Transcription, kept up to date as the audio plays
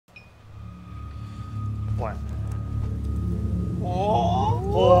What?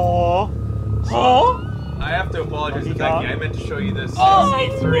 Oh. Oh. I have to apologize to Becky. I meant to show you this. Oh,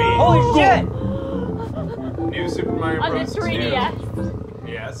 E3. Holy shit! New Super Mario On the Bros. 3DS. 2.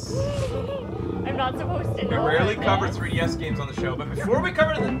 Yes. I'm not supposed to We know. rarely cover 3DS games on the show, but before we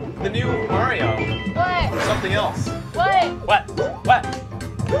cover the new Mario, What? something else. What? What?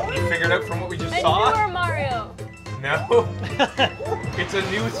 You figured out from what we just A saw? newer Mario. No. It's a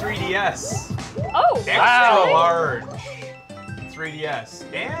new 3DS. Oh, Extra large 3DS.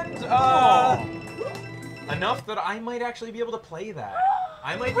 And, enough that I might actually be able to play that.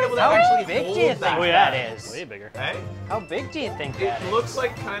 I might be able to How actually big hold do you think that. that is? Way bigger. Hey? How big do you think It that is? looks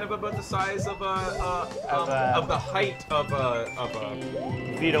like kind of about the size of of the height of a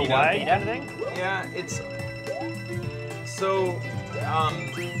Vita wide kind of thing? yeah, it's so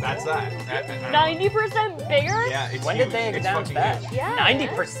that's that. 90% bigger? Yeah, it's When huge. did they It's announce fucking that? huge. Yeah.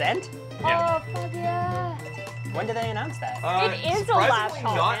 90%? Yeah. Oh, fuck yeah. When did they announce that? It is a surprisingly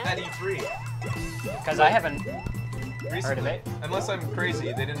laptop, not man. at E3. Because I haven't Recently. heard of it. Unless I'm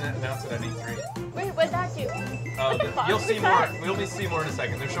crazy, they didn't announce it at E3. Wait, what'd that do? What the fuck You'll was see that? more. We'll see more in a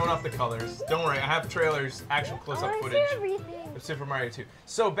second. They're showing off the colors. Don't worry, I have trailers, actual close-up I footage see everything. of Super Mario 2.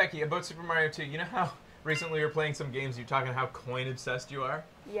 So Becky, about Super Mario 2, you know how recently you were playing some games, you're talking how coin obsessed you are?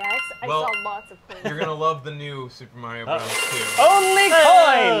 Yes, I Well, saw lots of coins. You're gonna love the new Super Mario Bros. 2. Only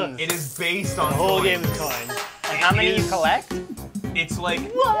coins! It is based on The whole coins. game is coins. And how many you collect? It's like,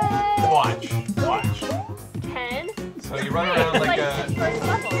 What? watch. 10? So you run around like a first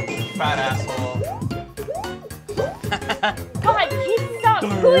level. fat asshole, God, he sucks.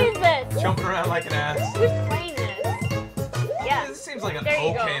 Who is this? jumping around like an ass. Who's playing this? Yeah. This seems like an There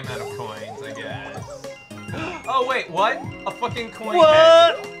you go. okay amount of coins, I guess. Oh wait, what? A fucking coin What?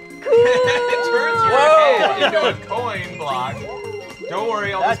 head. It turns your Whoa. head into a coin block. Don't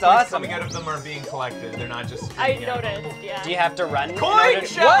worry, all the That's coins awesome. coming out of them are being collected. They're not just I streaming out. noticed, yeah. Do you have to run? in Coin order to-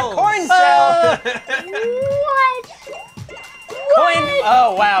 shells! What? Coin shell! What? Coin!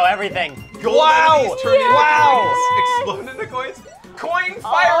 Oh, wow, everything. Gold Wow! enemies turn into Wow! coins. Explode into coins. Coin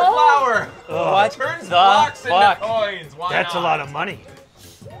fire flower! What Turns the blocks fuck? into coins. Why That's not? a lot of money.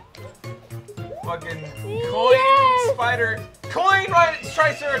 Fucking coin spider. Coin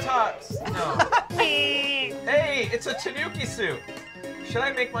triceratops. No. Hey, it's a Tanuki suit. Should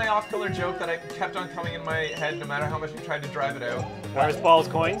I make my off-color joke that I kept on coming in my head no matter how much I tried to drive it out? Where's Ball's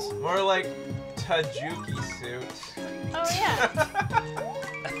coins? More like Tajuki suit. Oh, yeah.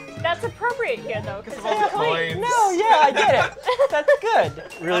 That's appropriate here, though, because Because of all the it's coins. coins. No, yeah, I get it. That's good.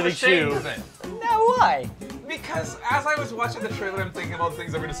 Really I'm the ashamed shoe. of it. Now why? Because as I was watching the trailer, I'm thinking of all the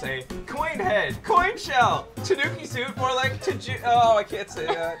things I'm going to say. Coin head, coin shell, Tanuki suit, more like Oh, I can't say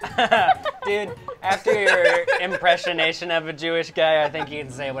that. Dude, after your impersonation of a Jewish guy, I think you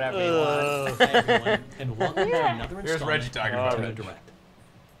can say whatever you want. Hi everyone, and welcome to another Here's Reggie installment talking of about Nintendo it. Direct.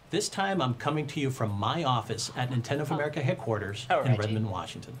 This time I'm coming to you from my office at Nintendo of America headquarters Oh, in Reggie. Redmond,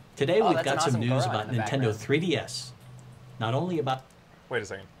 Washington. Today Oh, we've that's got an some awesome news Goro about in the Nintendo background. 3DS. Not only about Wait a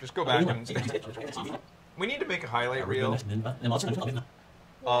second. Just go back and... We need to make a highlight reel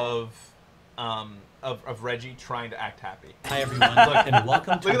of Reggie trying to act happy. Hi everyone, and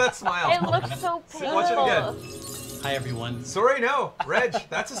welcome to Look at that smile. It looks so painful. Watch it again. Hi everyone. Sorry, no. Reg,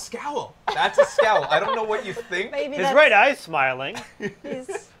 that's a scowl. That's a scowl. I don't know what you think. Maybe His right eye's smiling.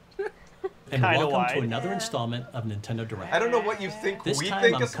 And Kinda welcome wide. to another installment of Nintendo Direct. I don't know what you think This we time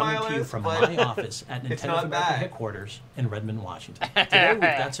think I'm a smile coming to you is, from but my office at it's Nintendo not of America bad. headquarters in Redmond, Washington. Today we've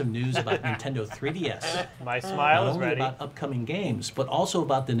got some news about Nintendo 3DS. My Not smile is only ready. about upcoming games, but also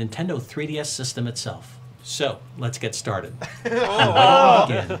about the Nintendo 3DS system itself. So, let's get started. Oh.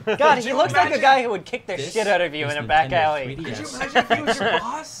 Begin. God, he looks like a imagine- guy who would kick the This shit out of you is in a back Nintendo alley. 3DS. Could you imagine if he was your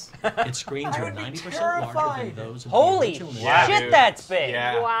boss? Its screens I are would be 90% larger terrified. than those of Holy the original Yeah, shit, dude. that's big.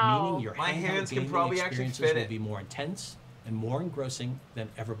 Yeah. Wow. meaning your My handheld hands can gaming probably actually experiences fit will it. be more intense and more engrossing than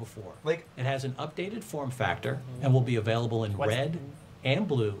ever before. Like- it has an updated form factor and will be available in What's- red and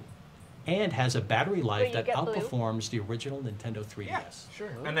blue, and has a battery life you that get blue? outperforms the original Nintendo 3DS. Yeah, sure.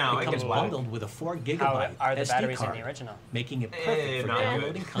 And now I It comes get black. bundled with a 4 How gigabyte are the SD batteries in card, the original? making it Eh, perfect for not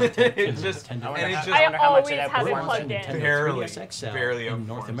downloading good. content It from just- Nintendo. and it just- I wonder how much always of that have it performs plugged in. Nintendo Barely. 3DS XL Barely in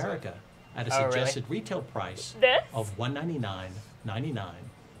North outperforms it. America at a Oh, really? suggested retail price This? of $199.99.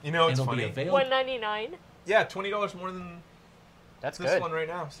 You know, it's and it'll be funny. available. $199. Yeah, $20 more than That's this good. one right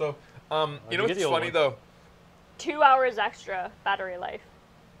now. So, you you know get what's the old funny one. though? 2 hours extra battery life.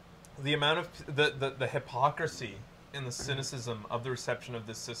 The amount of the hypocrisy and the cynicism of the reception of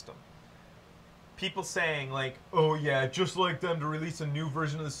this system. People saying like, "Oh yeah, just like them to release a new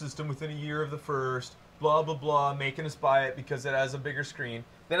version of the system within a year of the first. blah, blah, blah, making us buy it because it has a bigger screen.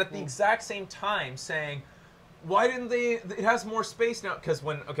 Then at the exact same time saying, why didn't they, it has more space now. Because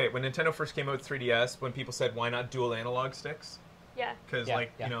when Nintendo first came out with 3DS, when people said, why not dual analog sticks? Yeah. Because,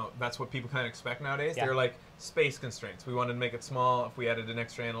 you know, that's what people kind of expect nowadays. Yeah. They're like, space constraints. We wanted to make it small. If we added an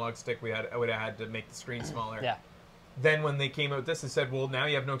extra analog stick, I would have had to make the screen smaller. Yeah. Then when they came out with this, they said, well, now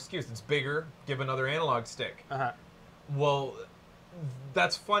you have no excuse. It's bigger. Give another analog stick. Well,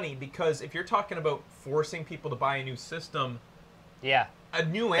 that's funny because if you're talking about forcing people to buy a new system, a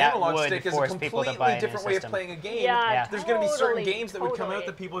new analog stick is a completely different way of playing a game. Yeah, There's going to be certain totally, games that would come out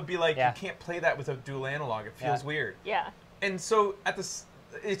that people would be like, you can't play that without dual analog. It feels weird. Yeah. And so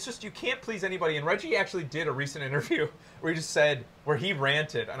it's just you can't please anybody. And Reggie actually did a recent interview where he just said, where he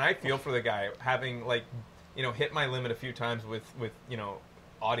ranted, and I feel for the guy having like, you know, hit my limit a few times with you know,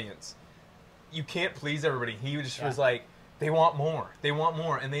 audience. You can't please everybody. He just was like, they want more,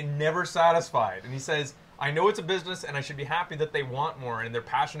 and they never satisfied. And he says, I know it's a business, and I should be happy that they want more, and they're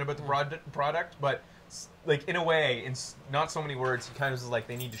passionate about the product, but like in a way, in not so many words, he kind of was like,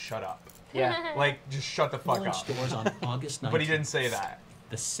 they need to shut up. Yeah. Like, just shut the fuck Launch up. stores on August 19th. But he didn't say that.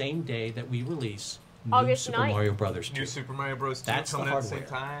 The same day that we release New August Super 9th. Mario Brothers 2. New Super Mario Bros. 2 That's the coming out at the hardware.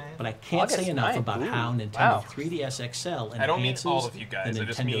 same time. But I can't August say enough 9th. about how Ooh, Nintendo wow. 3DS XL I don't mean enhances all of you guys, the I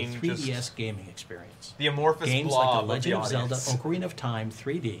just Nintendo mean 3DS just gaming experience. The amorphous Games blob like The Legend of the Zelda audience. Ocarina of Time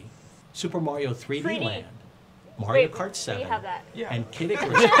 3D, Super Mario 3D 3D. Land, Mario Wait, Kart 7, we have that. and Kid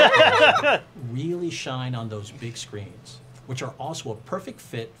Icarus really shine on those big screens, which are also a perfect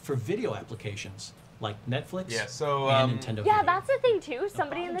fit for video applications like Netflix Yeah, so, and Nintendo Yeah, Video. that's the thing too.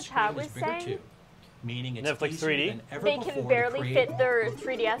 Somebody in bottom the chat screen was is bigger saying too, meaning it's Netflix easier 3D? than ever they before can to barely create- fit their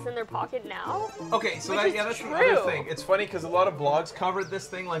 3DS in their pocket now. Okay, so Which is that's the true. other thing. It's funny because a lot of blogs covered this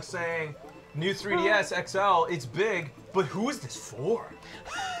thing like saying, new 3DS XL, it's big, but who is this for?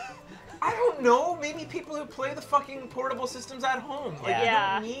 I don't know. Maybe people who play the fucking portable systems at home. Like,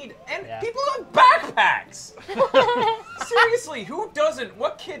 Yeah. you don't need... And people who have backpacks! Seriously, who doesn't?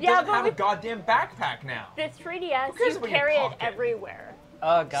 What kid Yeah, doesn't but have a with- goddamn backpack now? The 3DS, cares you about your carry it pocket? everywhere.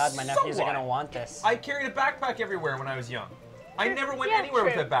 Oh god, my So nephews are what? gonna want this. I carried a backpack everywhere when I was young. I never went Yeah, anywhere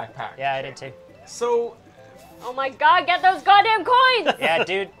true. with a backpack. Yeah, I did too. So... Oh my god, get those goddamn coins! Yeah,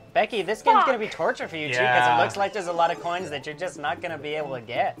 dude. Becky, this game's gonna be Fuck. torture for you too, because Yeah. it looks like there's a lot of coins that you're just not gonna be able to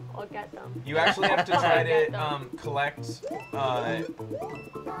get. I'll get them. You actually have to try Get to them. collect.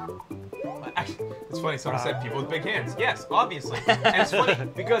 Actually, it's funny. Someone said people with big hands. Yes, obviously. And it's funny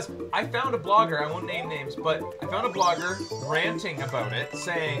because I found a blogger. I won't name names, but I found a blogger ranting about it,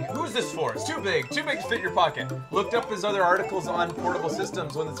 saying, "Who's this for? It's too big to fit your pocket." Looked up his other articles on portable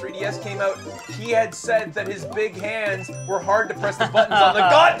systems. When the 3DS came out, he had said that his big hands were hard to press the buttons on the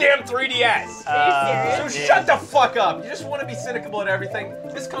goddamn 3DS. Are you So serious? shut the fuck up! You just want to be cynical at everything.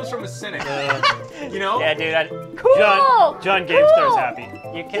 This comes from a cynic. You know? Yeah, dude. Cool! John GameStar's happy.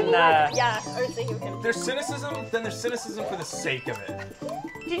 You can. Yeah, I was thinking of him. There's cynicism, then there's cynicism for the sake of it.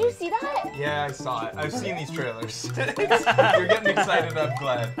 Did you see that? Yeah, I saw it. I've seen these trailers. You're getting excited, I'm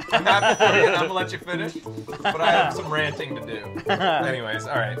glad. I'm happy for you, and I'm gonna let you finish, but I have some ranting to do. Anyways,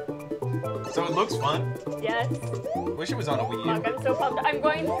 alright. So it looks fun. Yes. Wish it was on a Wii Fuck, U. I'm so pumped. I'm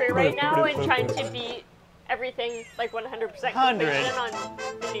going through right now and trying to beat everything like 100% completion on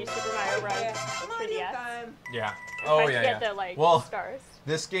the new Super Mario Bros. 3DS. Yeah. I'm Oh, trying to yeah, get yeah. the like Well, stars.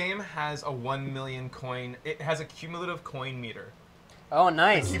 this game has a 1 million coin. It has a cumulative coin meter. Oh,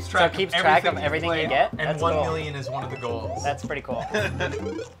 nice. It keeps So track it keeps of track of you've everything you played, get. And That's 1 cool. million is one of the goals. That's pretty cool.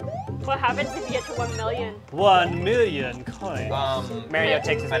 What happens if you get to 1 million? 1 million coins. Mario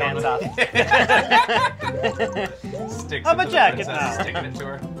takes his I don't pants know. off. Sticks I'm it a to the jacket princess, now. Sticking it to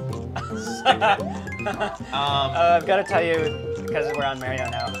her. I've got to tell you, because we're on Mario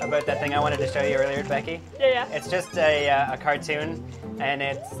now, about that thing I wanted to show you earlier, Becky. Yeah. It's just a cartoon, and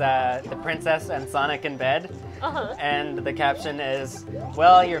it's the princess and Sonic in bed. Uh-huh. And the caption is,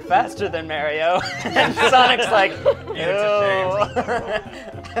 "Well, you're faster than Mario." And Sonic's like, "Ew."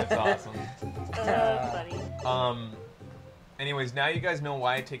 That's awesome. Funny. Anyways, now you guys know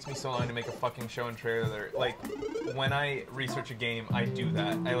why it takes me so long to make a fucking show and trailer. Like, when I research a game, I do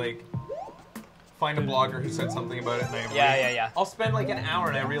that. I, like, find a blogger who said something about it, and I Yeah. I'll spend, like, an hour,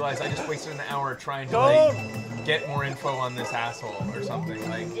 and I realize I just wasted an hour trying to, like, get more info on this asshole or something.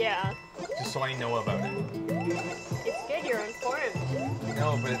 Like, Yeah. just so I know about it. It's good you're informed.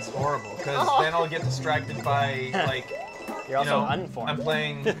 No, but it's horrible, because Oh. then I'll get distracted by, like... You're also you know, uninformed. I'm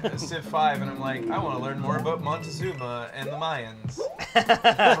playing Civ 5 and I'm like, I want to learn more about Montezuma and the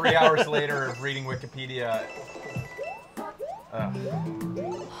Mayans. 3 hours later of reading Wikipedia. Ugh.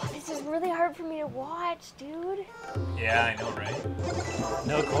 This is really hard for me to watch, dude. Yeah, I know, right?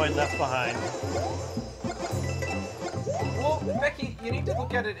 No coin left behind. Well, Becky, you need to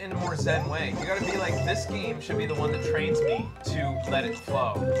look at it in a more zen way. You gotta be like, this game should be the one that trains me to let it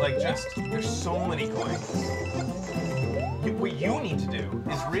flow. Like, just, there's so many coins. What you need to do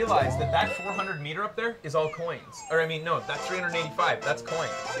is realize that that 400 meter up there is all coins. Or I mean, no, that 385, that's coins.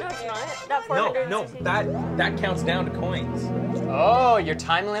 No, it's not. That 400. No, that counts down to coins. Oh, your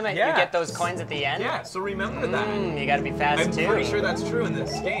time limit, Yeah. you get those coins at the end? Yeah, so remember that. You gotta be fast I'm too. pretty sure that's true in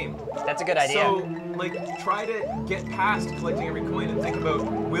this game. That's a good idea. So, like, try to get past collecting every coin and think about,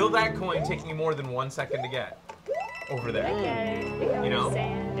 will that coin take me more than 1 second to get over there? You know?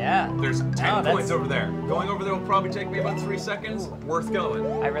 Yeah. There's 10 that's- coins over there. Going over there will probably take me about 3 seconds. Worth going.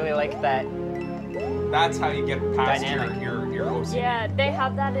 I really like that. That's how you get past Dynamic. your OCD. Yeah, they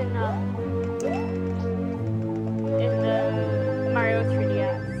have that in the Mario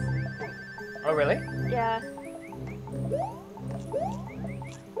 3DS. Oh, really? Yeah.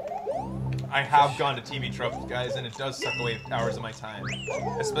 I have gone to TV tropes, guys, and it does suck away hours of my time.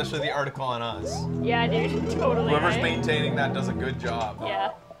 Especially the article on us. Yeah, dude, totally. Whoever's right? maintaining that does a good job.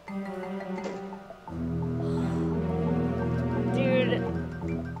 Yeah. Dude,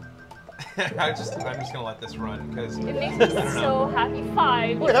 I'm just gonna let this run because it makes me so happy.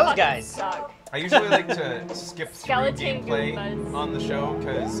 5. Who are those guys? Suck. I usually like to skip through Skeleton gameplay Goombas. on the show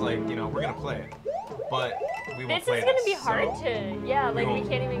because, like, you know, we're gonna play it, but we won't This play is gonna this, be hard so to. Yeah, like we won't.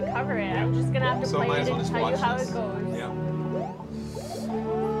 can't even cover it. Yeah. I'm just gonna have to So play might it as well and just tell you watch how this. it goes. Yeah.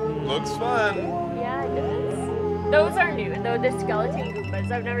 Looks fun. Yeah, it does. Those are new, though. The skeleton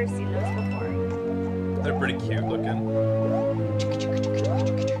Goombas. I've never seen those before. They're pretty cute looking.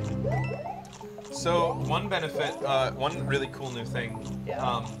 So one benefit, one really cool new thing.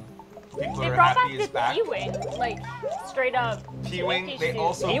 Yeah. People They are brought happy back is the back. P-Wing, like straight up. P-Wing. Tanuki They suit.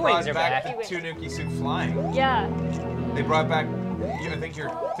 also P-Wings brought are back back. the Tanuki suit flying. Yeah. They brought back. I think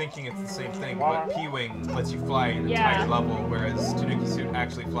you're thinking it's the same thing, but P-Wing lets you fly an Yeah. entire level, whereas Tanuki suit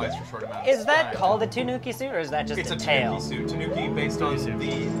actually flies for short amounts. Is of that time. called a Tanuki suit, or is that just It's a a tail? Tanuki suit. Tanuki based on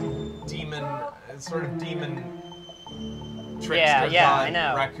the demon, sort of demon trickster Yeah, god, I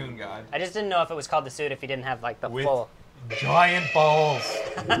know. raccoon god. I just didn't know if it was called the suit if you didn't have like the With full. giant balls.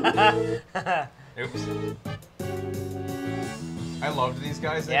 Oops. I loved these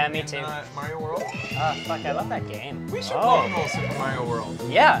guys Yeah, in, me too. Mario World. Oh, fuck, I love that game. We should Oh. roll Super Mario World.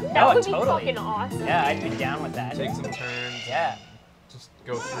 Yeah, That no, would be totally. fucking awesome. Yeah, I'd be down with that. Take some turns. Yeah, Just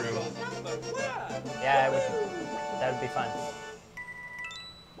go through. yeah, that would be fun.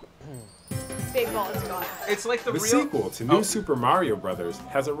 Big ball is gone. It's like the The real sequel to New Super Mario Bros.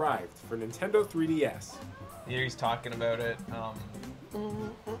 Has arrived for Nintendo 3DS. Here he's talking about it.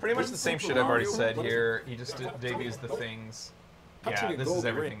 Pretty much the same shit I've already said here. He just debuts the things. Yeah, this is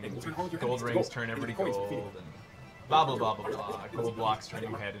everything. Gold rings turn everybody gold, and blah blah blah blah blah. Gold blocks turn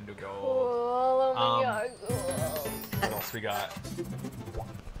your head into gold. Oh my god. What else we got?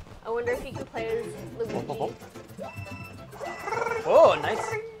 I wonder if you can play as Luigi. Oh,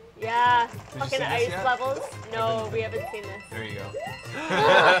 nice. Yeah. you Fucking see this ice yet? levels. No, we haven't seen this. There you go.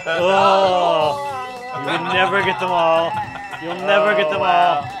 Oh, you would never get them all. You'll never get them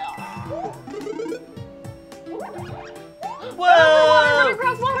all. Whoa!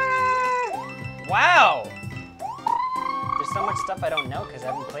 Rock water! Wow. There's so much stuff I don't know because I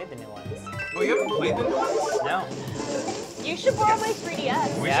haven't played the new ones. Oh, you haven't played them? No. You should borrow my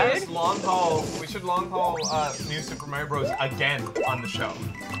 3DS. We Yeah? should just long haul. We should long haul New Super Mario Bros. Again on the show.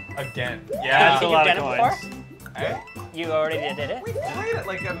 Again. You Yeah. That's a think lot you've of done it coins. before? Hey? You already did it? We played it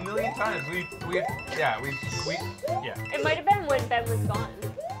like a million times. We yeah. It might have been when Ben was gone.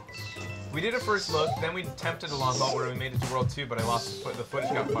 We did a first look, then we attempted a long haul where we made it to World 2, but I lost the footage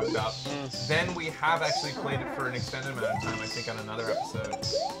got fucked up. Then we have actually played it for an extended amount of time, I think, on another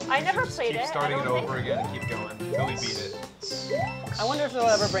episode. I never Just played keep it. starting I it don't over think. again and keep going until we beat it. I wonder if they'll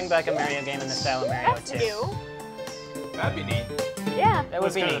ever bring back a Mario game in the style of Mario That's 2. new. That'd be neat. Yeah, That would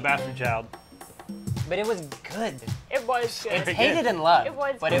Let's be go to the neat. bastard child. But it was good. it was It's good. hated and loved, It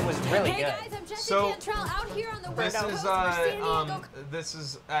was but it was really Hey good. guys, I'm Jessica So, Cantrell out here on the This West is Coast for San Diego. this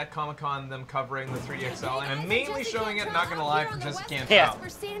is at Comic-Con them covering the 3DXL, and Hey I'm guys, mainly Jessica showing it, Cantrell not gonna lie, out for here on the Jessica West Yeah. Cantrell. Coast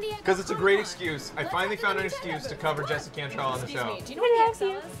for San Diego Because it's a great Comic-Con. excuse. I Let's finally talk found an about excuse to Nintendo. cover Jessica Cantrell on the Excuse show. me, do you know what the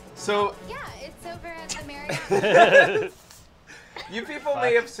XL is? So, Yeah, it's over at the Marriott. you people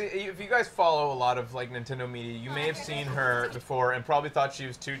may have seen, if you guys follow a lot of like Nintendo media, you may have seen her before and probably thought she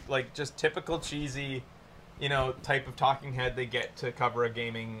was too, like, just typical cheesy, you know, type of talking head they get to cover a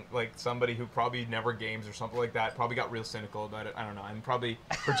gaming, like somebody who probably never games or something like that, probably got real cynical about it. I don't know, I'm probably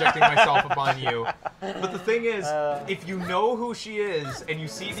projecting myself upon you. But the thing is, if you know who she is and you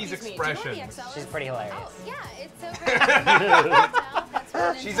see these Excuse me, do you know what the expressions, XL is? She's pretty hilarious. Oh, yeah, it's over at the Marriott. That's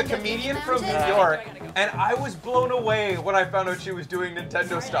She's a comedian from New York, and I was blown away when I found out she was doing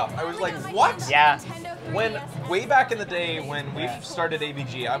Nintendo stuff. I was like, what? Yeah. When way back in the day when we started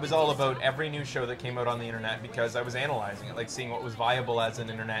ABG, I was all about every new show that came out on the internet because I was analyzing it, like seeing what was viable as an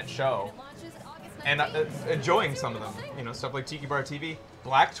internet show, and enjoying some of them. You know, stuff like Tiki Bar TV.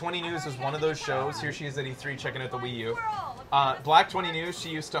 Black 20 News was one of those shows. Here she is at E3 checking out the Wii U. Black 20 News she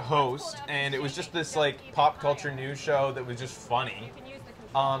used to host, and it was just this like pop culture news show that was just funny.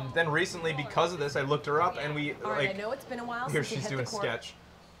 Then recently, because of this, I looked her up, and we I know it's been a while here since she's you hit doing a the court. sketch.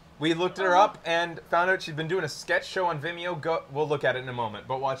 We looked her up and found out she'd been doing a sketch show on Vimeo. We'll look at it in a moment,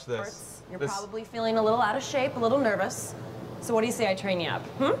 but watch this. You're probably feeling a little out of shape, a little nervous. So what do you say I train you up?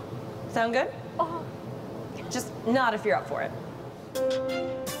 Sound good? Oh. Just nod if you're up for it.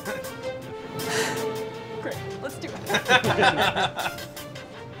 Great, let's do it.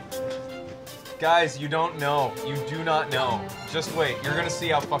 Guys, you don't know. You do not know. Just wait. You're gonna see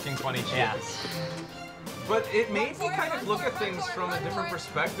how fucking funny she is. But it made me kind of look at things from a different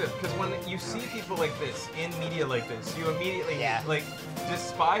perspective, because when you see people like this in media like this, you immediately like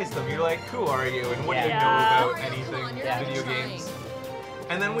despise them. You're like, who are you, and what do you know about anything video games?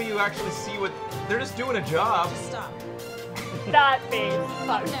 And then when you actually see what they're just doing a job. Just stop. That face.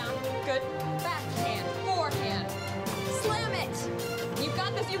 Up, down. Good. Backhand. Forehand. Slam it. You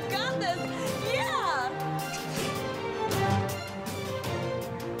got this. You got this. Yeah.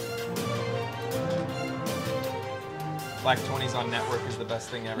 Black 20s on network is the best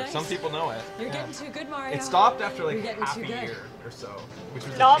thing ever. Nice. Some people know it. You're getting too good, Mario. It stopped after like You're getting half too a good. year or so, which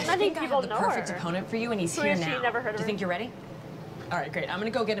was Not a many I people have the know perfect her. opponent for you, and he's So here has she now. never heard Do of you her? think you're ready? All right, great. I'm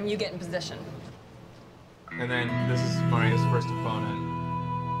gonna go get him. You get in position. And then this is Mario's first opponent.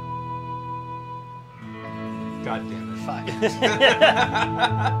 God damn it. Fuck.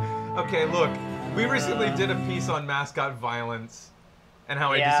 Okay, look. We recently did a piece on mascot violence and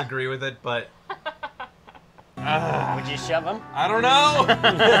how I disagree with it, but Would you shove him? I don't know.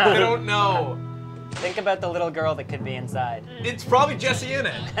 I don't know. Think about the little girl that could be inside. It's probably Jessie in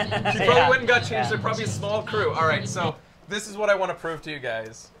it. She probably went and got changed. They're probably a small crew. All right, so this is what I want to prove to you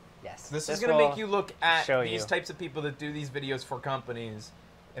guys. Yes. This is going to will make you look at show these you. types of people that do these videos for companies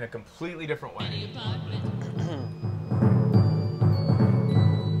in a completely different way.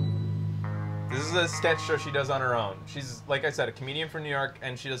 This is a sketch show she does on her own. She's, like I said, a comedian from New York,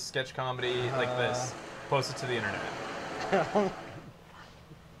 and she does sketch comedy like this, posted to the internet.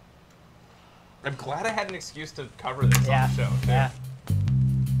 I'm glad I had an excuse to cover this on the show, too. Yeah.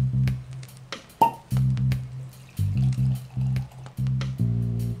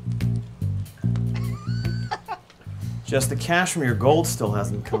 Just the cash from your gold still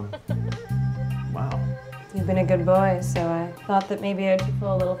hasn't come. Wow. You've been a good boy, so I thought that maybe I'd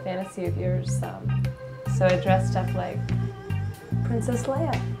fulfill a little fantasy of yours. So I dressed up like Princess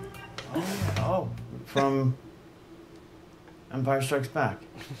Leia. Oh, from Empire Strikes Back.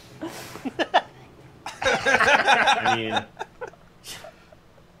 I mean,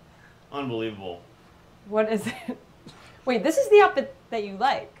 unbelievable. What is it? Wait, this is the outfit that you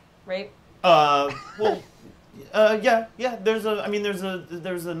like, right? Well, yeah. There's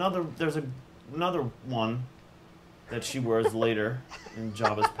another one that she wears later in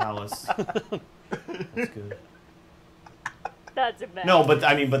Jabba's palace. That's good. That's a bad. No, but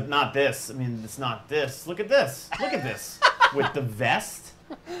I mean, but not this. I mean, it's not this. Look at this. Look at this. With the vest.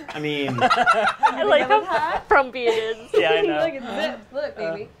 I mean. I like how frumpy it is. Yeah, I know. Look at zip. Look,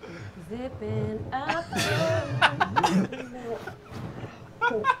 baby. Zipping up.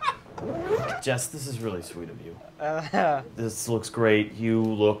 Jess, this is really sweet of you. This looks great. You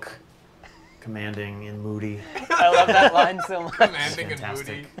look commanding and moody. I love that line so much. Commanding and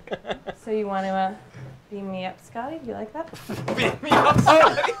moody. So you want to beam me up, Scotty? Do you like that? Beam me up,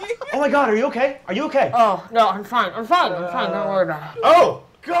 Scotty. Oh my God, are you okay? Are you okay? Oh, no, I'm fine. I'm fine. Don't worry about it. Oh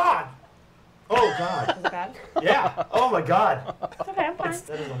God. Oh God. Is it bad? Yeah. Oh my God. It's okay, I'm fine.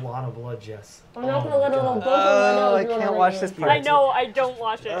 That is a lot of blood, Jess. I'm not going to let a little bolt on my Oh, I nose. can't watch this part. I know, I don't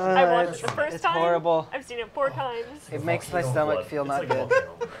watch it. I watched it the first it's time. horrible. I've seen it 4 times. It makes my stomach feel not good.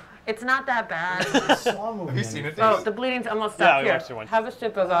 It's not that bad. Have you seen it, Oh, Dave? the bleeding's almost Yeah, stopped. we Here, watched it once. have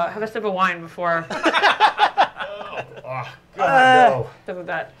a sip of wine before. Oh God, no. Sip of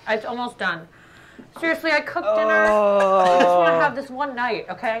that. It's almost done. Seriously, I cooked dinner. I just want to have this one night,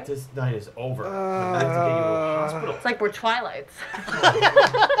 okay? This night is over. I have to get you to the hospital. It's like we're Twilights. It's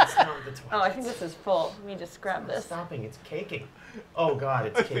not the Oh, I think this is full. Let me just grab It's this. stopping. It's caking. Oh God,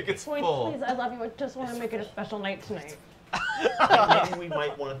 it's I caking. think it's Wait, full. please, I love you. I just want to make it a special night tonight. Maybe we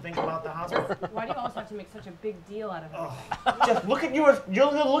might want to think about the hospital. Why do you always have to make such a big deal out of it? Just look at your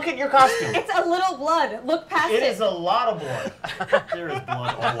costume. It's a little blood. Look past it. It is a lot of blood. There is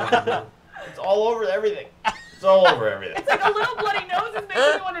blood all over. It's all over everything. It's all over everything. It's like a little bloody nose is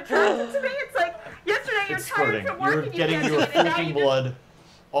making me want to turn it to me. It's like yesterday you're tired from work You're and getting you your can't do it, and now freaking you blood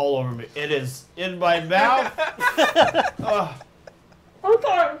all over me. It is in my mouth.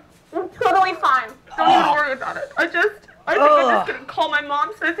 Okay, I'm totally fine. Don't even worry about it. I think I'm just gonna call my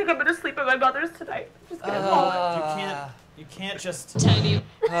mom, so I think I'm gonna sleep at my mother's tonight. I'm just gonna call her. You can't just. So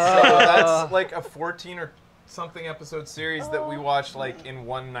that's like a 14 or something episode series that we watched like in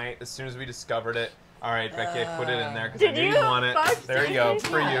one night as soon as we discovered it. All right, Becky, I put it in there because I knew you'd want it. There you go,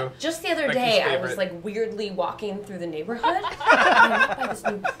 for you. Just the other Becky's day, I favorite. was like weirdly walking through the neighborhood. And I went by this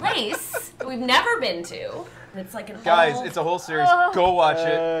new place that we've never been to. And it's like an Guys, it's a whole series. Go watch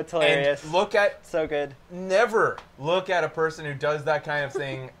it. It's hilarious. And look at. So good. Never look at a person who does that kind of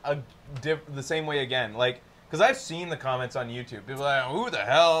thing the same way again. Like, because I've seen the comments on YouTube. People are like, who the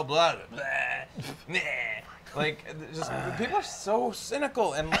hell, blah, blah, blah. Like, just people are so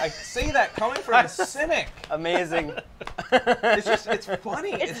cynical, and I say that coming from a cynic. Amazing. It's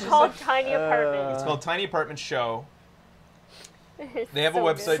funny. It's called Tiny Apartment. It's called Tiny Apartment Show. They have so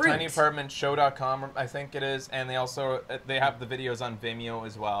a website, good. tinyapartmentshow.com, I think it is, and they also they have the videos on Vimeo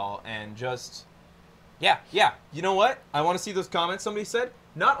as well. And just yeah. You know what? I want to see those comments. Somebody said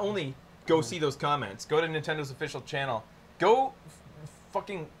not only go see those comments, go to Nintendo's official channel, go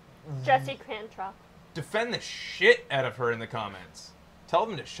fucking Jesse Cantrell. defend the shit out of her in the comments. Tell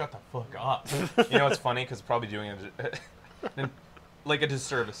them to shut the fuck up. You know, it's funny because probably doing like a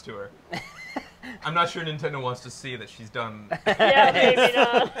disservice to her. I'm not sure Nintendo wants to see that she's done. Yeah, maybe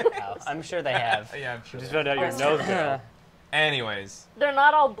not. Oh, I'm sure they have. Yeah, I'm sure. Just found out your nose now. Anyways. They're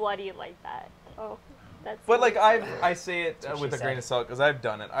not all bloody like that. Oh, that's. But like I say it what with she a grain said. of salt because I've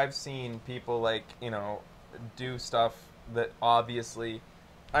done it. I've seen people like do stuff that obviously.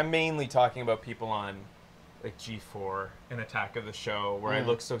 I'm mainly talking about people on like G4 and Attack of the Show where I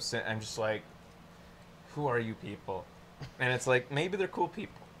look so I'm just like, who are you people? And it's like maybe they're cool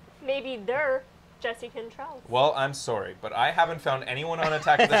people. Maybe they're Jesse Cantrell. Well, I'm sorry, but I haven't found anyone on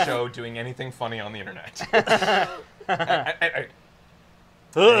Attack of the Show doing anything funny on the internet.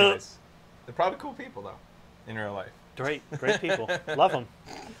 Anyways, they're probably cool people though, in real life. Great people. Love them.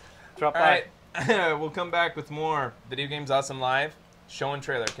 Drop All by. right, we'll come back with more Video Games Awesome Live. Show and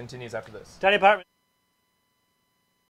trailer continues after this. Tiny apartment.